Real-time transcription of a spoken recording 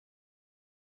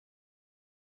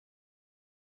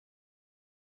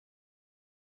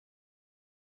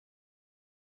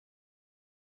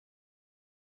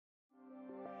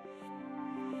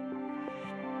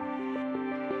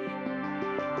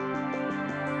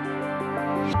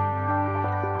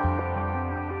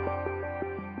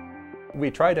We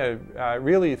try to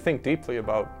really think deeply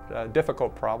about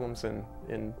difficult problems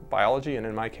in biology, and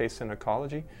in my case in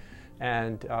ecology,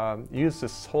 and use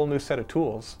this whole new set of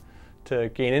tools to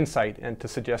gain insight and to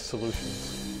suggest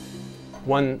solutions.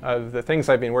 One of the things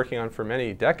I've been working on for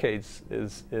many decades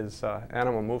is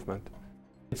animal movement.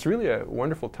 It's really a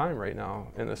wonderful time right now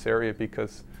in this area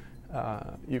because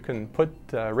you can put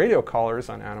radio collars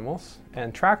on animals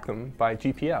and track them by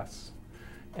GPS.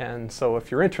 And so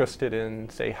if you're interested in,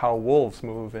 say, how wolves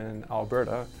move in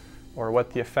Alberta, or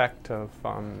what the effect of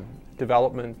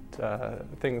development,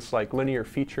 things like linear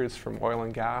features from oil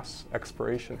and gas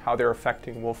exploration, how they're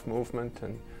affecting wolf movement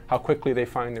and how quickly they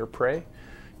find their prey,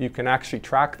 you can actually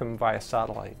track them via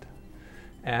satellite.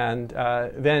 And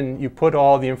then you put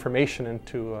all the information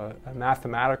into a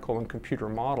mathematical and computer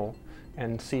model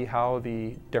and see how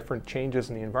the different changes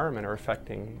in the environment are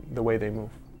affecting the way they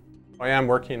move. I am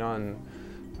working on,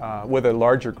 with a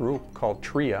larger group called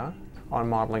TRIA, on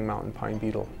modeling mountain pine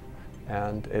beetle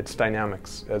and its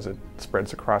dynamics as it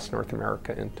spreads across North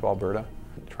America into Alberta,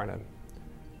 trying to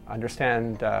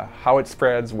understand how it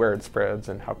spreads, where it spreads,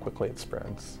 and how quickly it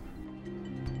spreads.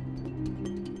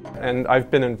 And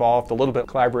I've been involved a little bit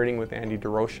collaborating with Andy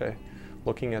DeRoche,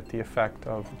 looking at the effect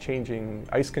of changing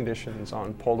ice conditions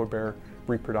on polar bear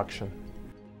reproduction.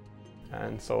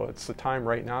 And so it's a time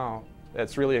right now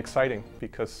that's really exciting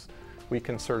because we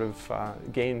can sort of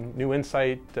gain new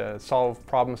insight, solve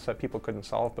problems that people couldn't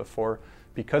solve before,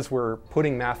 because we're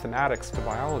putting mathematics to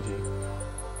biology.